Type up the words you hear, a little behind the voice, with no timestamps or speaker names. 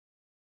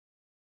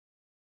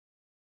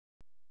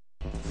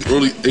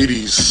early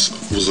 80s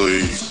was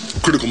a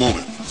critical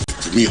moment,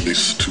 for me at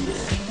least, to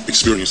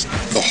experience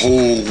the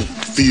whole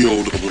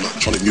field of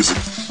electronic music.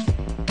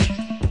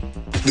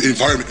 The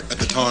environment at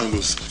the time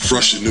was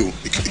fresh and new.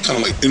 It kind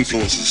of like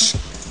influences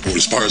or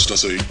inspires, should I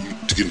say,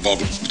 to get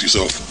involved with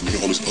yourself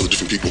and all these other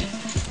different people.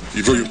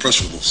 You're very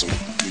impressionable, so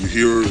when you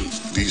hear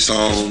these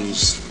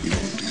sounds,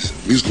 these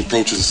musical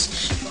approaches,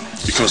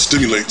 it kind of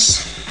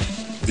stimulates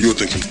your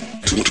thinking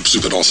to want to pursue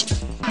that also.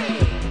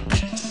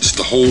 It's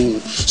the whole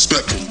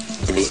spectrum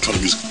of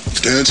electronic music.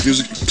 Dance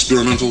music,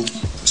 experimental,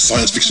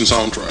 science fiction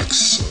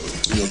soundtracks.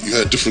 You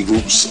had different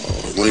groups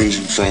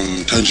ranging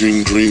from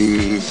Tangerine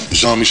Dream,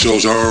 Jean-Michel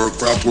Jarre,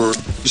 Kraftwerk,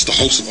 just a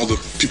host of other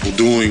people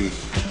doing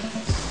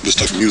this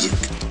type of music.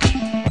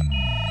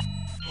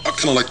 I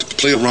kind of like to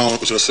play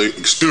around, or should I say,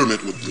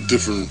 experiment with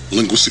different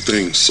linguistic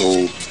things.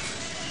 So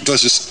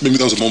maybe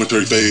that was a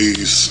momentary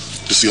phase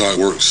to see how it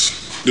works.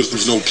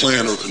 There's no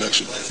plan or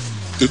connection.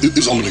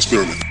 It's all an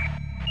experiment.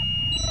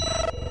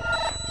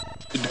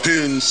 It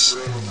depends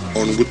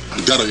on what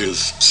the data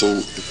is. So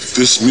if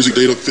this music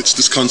data fits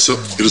this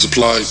concept, it is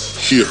applied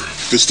here.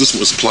 If it's this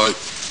one, it's applied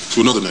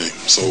to another name.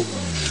 So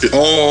it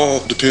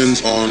all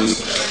depends on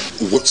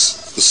what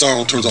the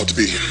sound turns out to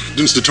be.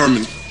 Then it's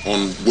determined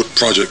on what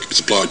project it's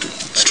applied to.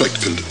 It's track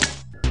dependent.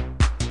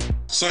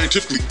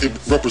 Scientifically, it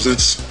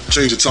represents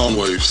change in sound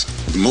waves,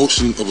 the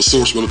motion of a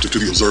source relative to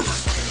the observer,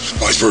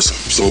 vice versa.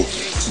 So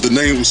the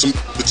name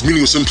its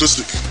meaning was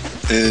simplistic,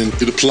 and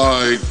it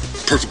applied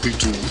perfectly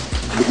to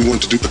what we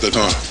wanted to do at that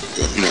time.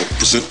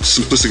 Present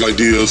simplistic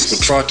ideas,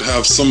 but try to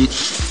have some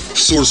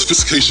sort of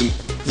sophistication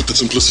with the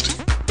simplicity.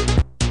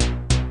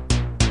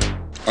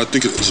 I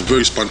think it was a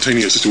very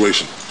spontaneous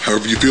situation.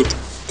 However you feel,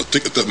 I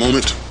think at that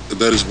moment,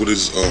 that is what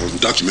is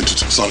documented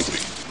sonically.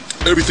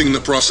 Everything in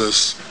that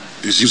process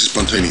is usually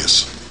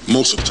spontaneous,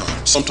 most of the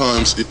time.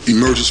 Sometimes it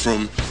emerges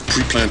from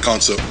pre-planned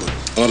concept,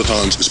 but a lot of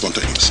times it's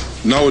spontaneous.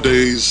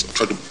 Nowadays, I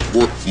try to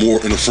work more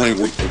in a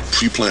framework of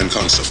pre-planned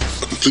concept,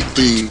 a complete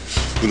theme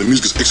when the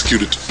music is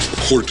executed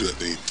according to that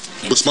theme.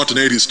 But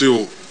spontaneity is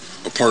still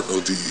a part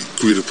of the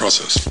creative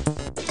process.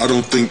 I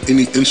don't think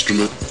any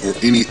instrument or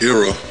any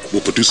era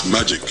will produce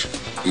magic.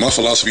 My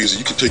philosophy is that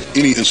you can take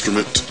any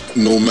instrument,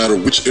 no matter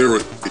which era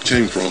it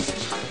came from,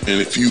 and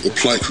if you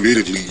apply it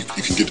creatively,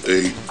 you can get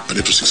an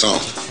interesting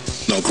sound.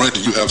 Now,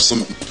 granted, you have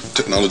some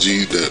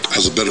technology that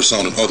has a better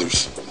sound than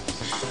others,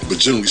 but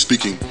generally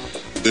speaking,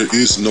 there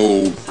is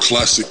no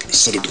classic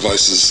set of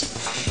devices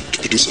to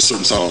produce a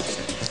certain sound.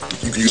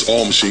 You can use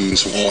all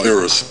machines from all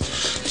eras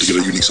to get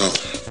a unique sound.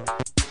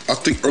 I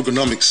think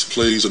ergonomics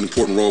plays an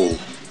important role.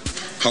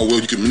 How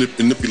well you can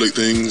manipulate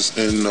things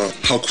and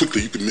how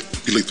quickly you can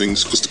manipulate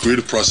things, because the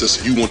creative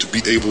process, you want to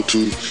be able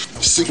to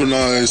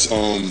synchronize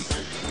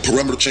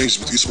parameter changes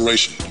with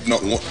inspiration. You do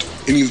not want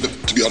any of them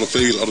to be out of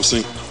phase, out of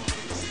sync.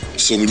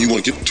 So when you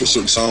want to get to a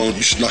certain sound,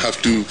 you should not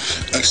have to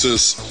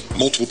access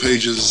multiple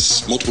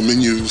pages, multiple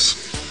menus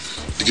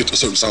to get to a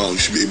certain sound. You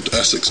should be able to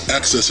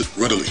access it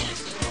readily.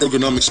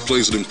 Ergonomics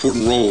plays an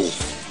important role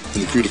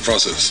in the creative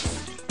process.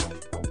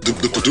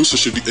 The producer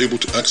should be able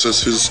to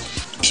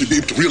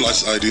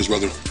realize his ideas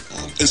rather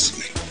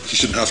instantly. He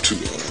shouldn't have to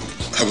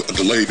have a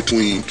delay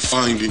between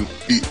finding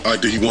the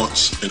idea he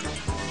wants and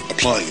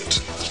applying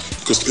it.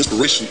 Because the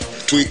inspiration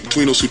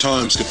between those two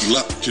times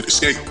can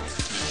escape.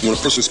 When a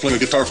person is playing a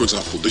guitar, for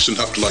example, they shouldn't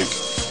have to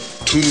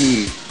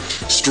tune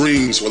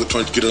strings while they're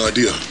trying to get an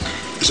idea.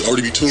 It should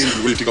already be tuned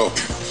and ready to go.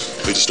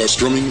 They just start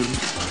strumming and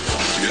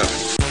you have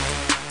it.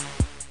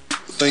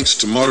 Thanks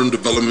to modern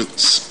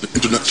developments,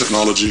 internet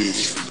technology,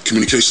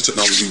 communication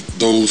technology,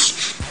 those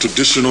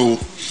traditional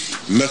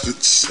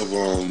methods of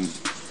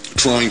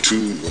trying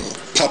to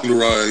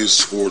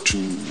popularize or to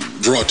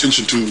draw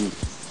attention to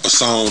a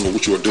sound or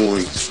what you are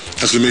doing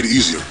has been made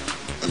easier.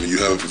 I mean, you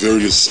have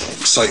various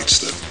sites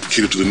that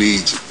cater to the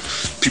needs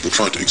of people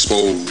trying to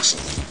expose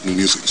new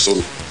music. So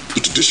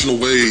the traditional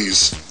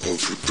ways of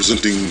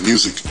presenting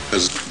music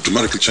has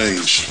dramatically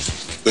changed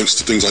thanks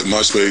to things like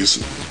MySpace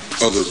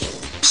and other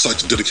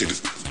sites dedicated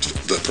to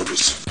that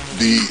purpose.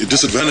 The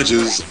disadvantage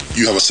is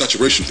you have a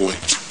saturation point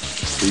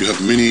where you have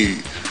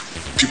many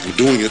people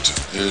doing it,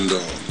 and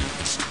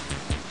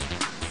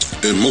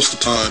most of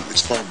the time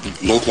it's probably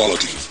low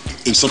quality.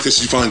 In some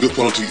cases you find good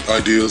quality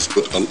ideas,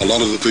 but a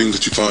lot of the things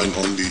that you find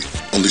on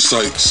the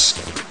sites,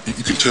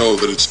 you can tell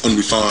that it's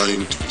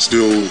unrefined,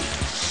 still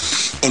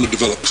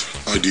underdeveloped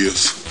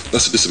ideas.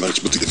 That's a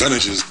disadvantage, but the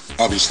advantage is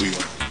obviously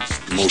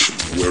promotion,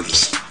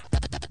 awareness.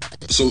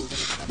 So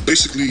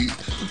basically,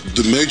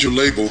 the major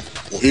label,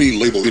 or any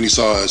label, any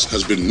size,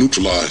 has been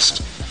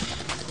neutralized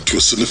to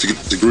a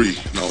significant degree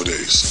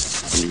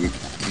nowadays. I mean,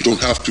 you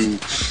don't have to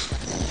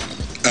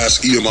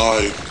ask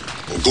EMI,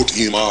 or go to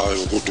EMI,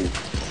 or go to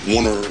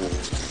Warner, or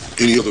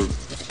any other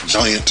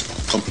giant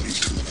company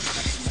to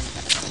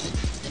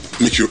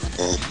make your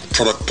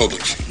product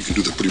public. You can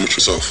do that pretty much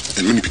yourself,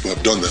 and many people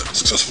have done that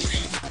successfully.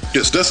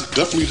 Yes, that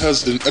definitely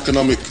has an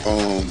economic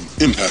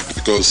impact,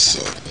 because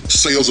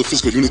sales of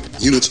physical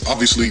units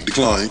obviously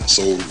decline,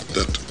 so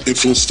that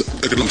influences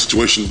the economic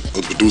situation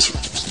of the producer.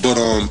 But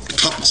to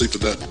compensate for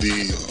that,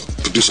 the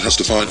producer has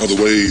to find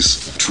other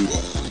ways to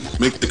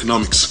make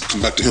economics come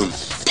back to him,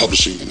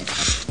 publishing,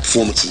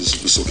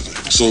 performances, this sort of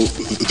thing. So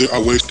there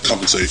are ways to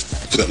compensate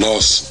for that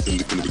loss in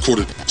the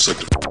recorded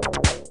sector.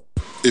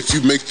 If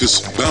you make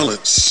this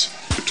balance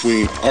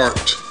between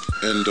art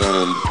and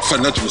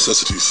financial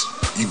necessities,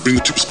 you bring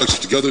the two perspectives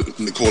together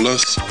and they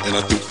coalesce, and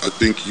I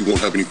think you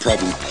won't have any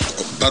problem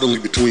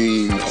battling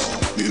between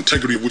the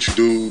integrity of what you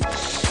do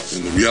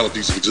and the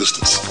realities of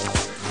existence.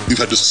 We've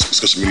had this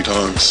discussion many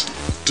times.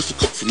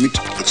 Difficult for me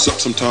to accept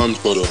sometimes,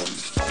 but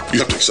you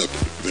have to accept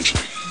it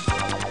eventually.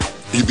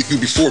 You'll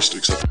be forced to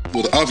accept it.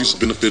 Well, the obvious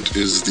benefit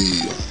is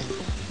the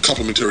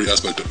complementary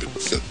aspect of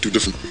it. Two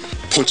different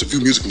points of view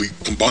musically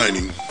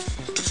combining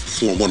to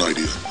form one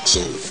idea. So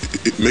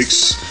it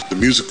makes the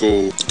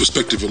musical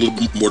perspective a little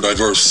bit more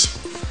diverse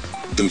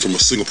than from a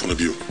single point of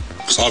view.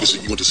 Because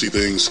obviously you want to see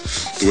things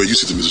the way you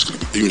see them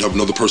musically. You have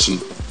another person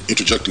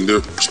interjecting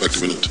their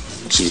perspective in it,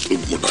 so it's a little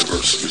bit more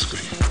diverse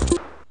musically.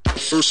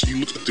 First you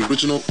look at the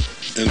original,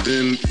 and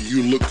then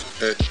you look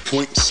at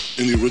points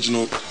in the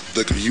original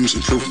that could use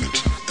improvement.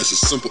 As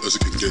simple as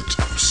it can get,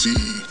 see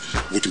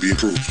what can be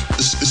improved.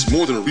 It's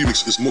more than a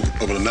remix, it's more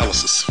of an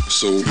analysis.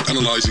 So you're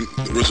analyzing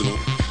the original,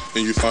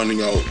 and you're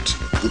finding out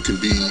what can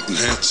be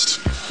enhanced,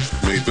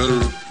 made better,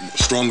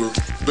 stronger.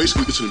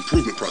 Basically, it's an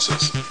improvement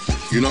process.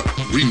 You're not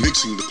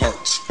remixing the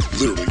parts,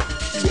 literally.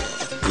 You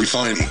are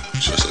refining,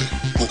 should I say.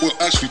 But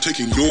we're actually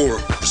taking your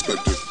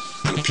perspective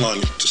and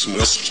applying it to someone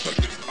else's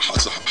perspective.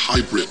 It's a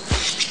hybrid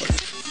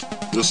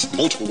perspective. There's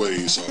multiple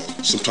ways.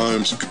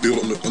 Sometimes you can build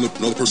on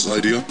another person's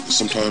idea.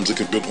 Sometimes they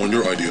can build on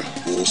your idea.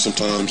 Or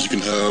sometimes you can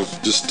have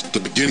just the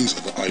beginnings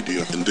of an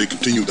idea and they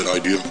continue that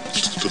idea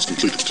until it's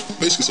completed.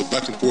 Basically, it's a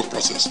back and forth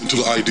process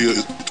until the idea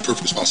is as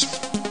perfect as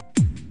possible.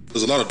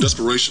 There's a lot of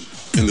desperation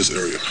in this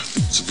area.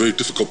 It's a very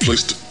difficult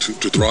place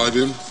to thrive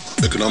in,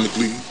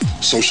 economically,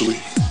 socially.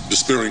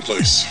 Despairing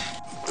place.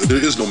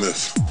 There is no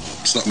myth.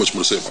 There's not much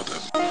more to say about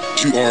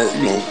that. You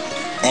are,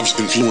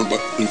 obviously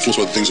influenced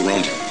by the things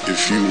around you.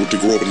 If you were to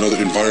grow up in another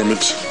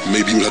environment,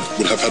 maybe you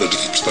would have had a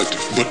different perspective.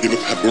 But if you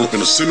have grown up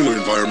in a similar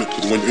environment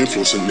to the one you're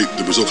influencing,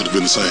 the result could have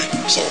been the same.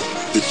 So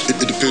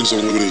it depends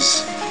on what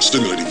is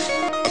stimulating you.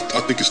 I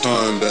think it's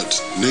time that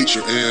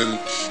nature and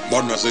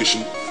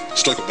modernization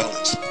strike a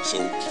balance.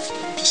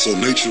 So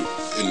nature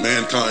and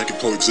mankind can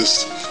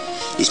coexist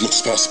as much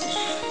as possible.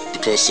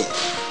 Because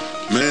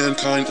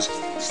mankind,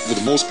 for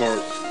the most part,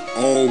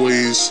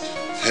 always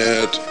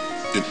had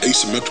an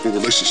asymmetrical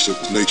relationship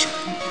with nature.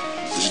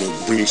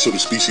 Bringing certain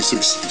species to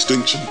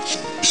extinction,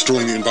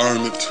 destroying the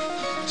environment,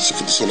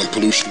 so like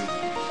pollution,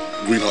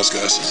 greenhouse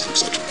gases,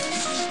 etc.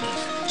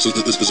 So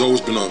there's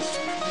always been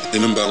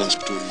an imbalance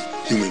between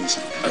humans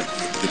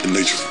and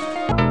nature.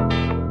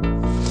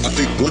 I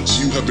think once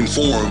you have been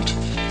formed,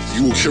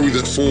 you will carry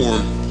that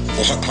form,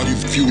 or how you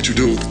view what you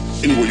do,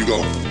 anywhere you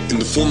go. In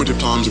the formative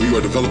times when you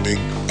are developing,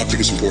 I think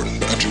it's important.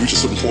 But after you reach a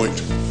certain point,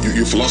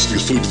 your philosophy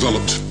is fully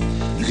developed.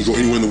 You can go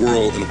anywhere in the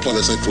world and apply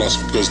that same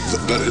philosophy because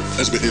that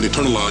has been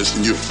internalized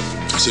in you.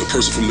 I say a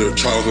person from their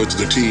childhood to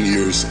their teen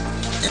years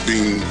are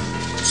being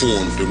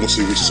formed, and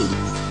once they reach a certain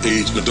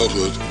age in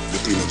adulthood,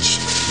 they're pretty much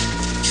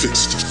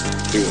fixed.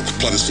 They will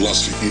apply this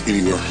philosophy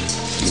anywhere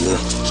in the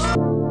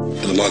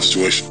world, in a life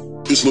situation.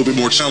 It's a little bit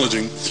more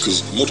challenging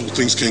because multiple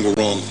things can go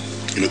wrong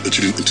that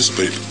you didn't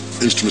anticipate.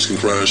 Instruments can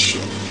crash,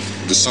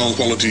 the sound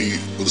quality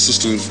of the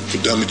system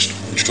could damage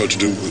what you try to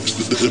do.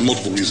 There are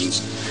multiple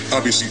reasons.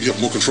 Obviously, you have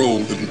more control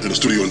in a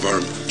studio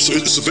environment. So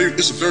it's a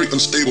very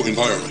unstable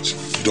environment.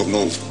 You don't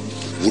know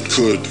what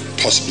could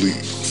possibly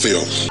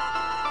fail.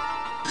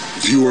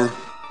 Viewer,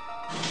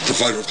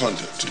 provider of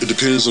content. It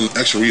depends on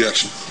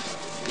action-reaction.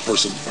 The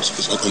person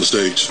is on the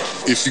stage.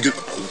 If you get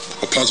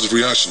a positive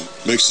reaction,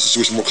 it makes the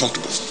situation more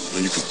comfortable,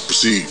 and you can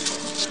proceed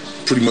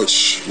pretty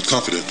much with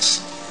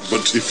confidence.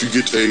 But if you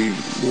get a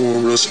more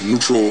or less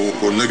neutral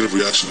or negative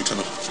reaction,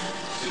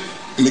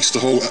 it makes the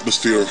whole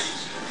atmosphere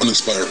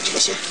uninspiring, should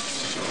I say.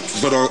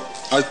 But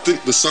I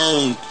think the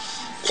sound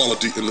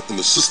quality in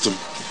the system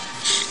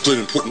played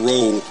an important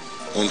role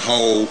on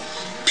how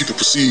people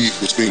perceive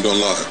what's being done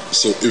live.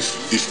 So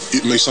if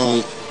it may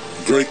sound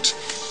great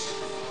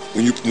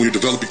when you're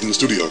developing in the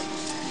studio,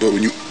 but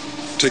when you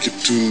take it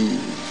to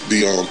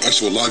the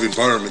actual live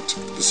environment,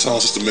 the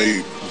sound system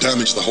may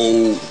damage the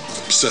whole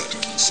set.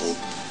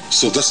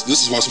 So this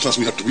is why sometimes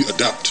we have to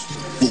readapt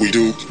what we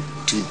do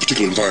to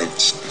particular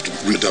environments.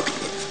 We have to readapt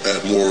it,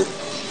 add more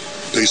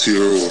bass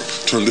here or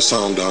turn this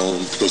sound down,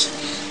 because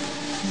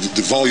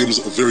the volumes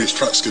of various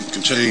tracks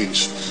can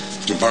change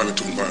from environment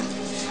to environment.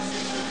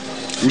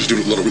 We just do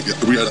a lot of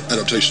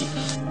readaptation.